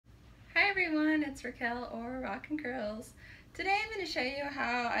everyone, it's Raquel or Rockin' Curls. Today I'm going to show you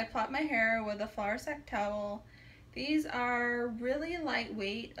how I plop my hair with a flour sack towel. These are really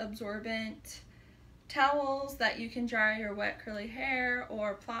lightweight, absorbent towels that you can dry your wet curly hair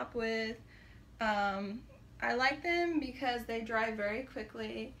or plop with. I like them because they dry very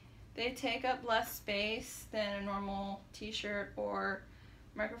quickly. They take up less space than a normal t-shirt or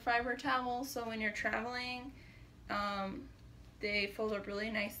microfiber towel, so when you're traveling, they fold up really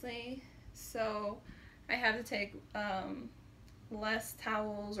nicely. So I have to take less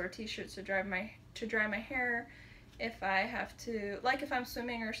towels or t-shirts to dry my hair if I have to, like if I'm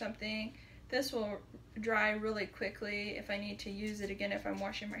swimming or something. This will dry really quickly if I need to use it again if I'm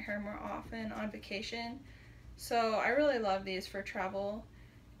washing my hair more often on vacation. So I really love these for travel,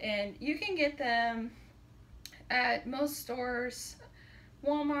 and you can get them at most stores: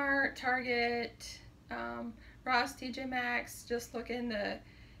 Walmart, Target, Ross, TJ Maxx. Just look in the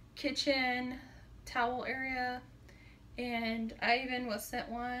kitchen towel area. And I even was sent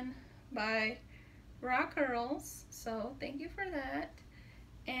one by Rock Curls, so thank you for that.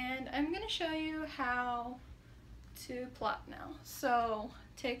 And I'm going to show you how to plop now. So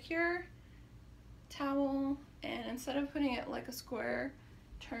take your towel, and instead of putting it like a square,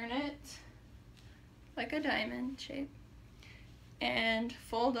 turn it like a diamond shape and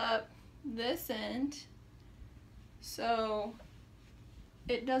fold up this end so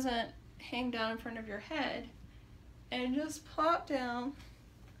it doesn't hang down in front of your head, and just plop down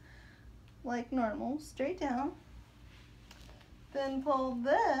like normal, straight down. Then pull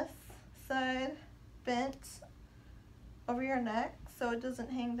this side bent over your neck so it doesn't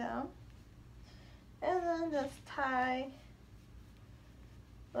hang down, and then just tie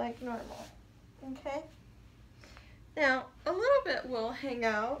like normal. Okay? Now, a little bit will hang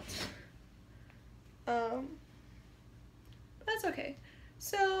out. That's okay.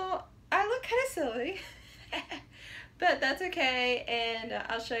 So, I look kind of silly, but that's okay, and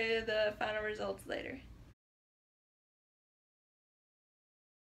I'll show you the final results later.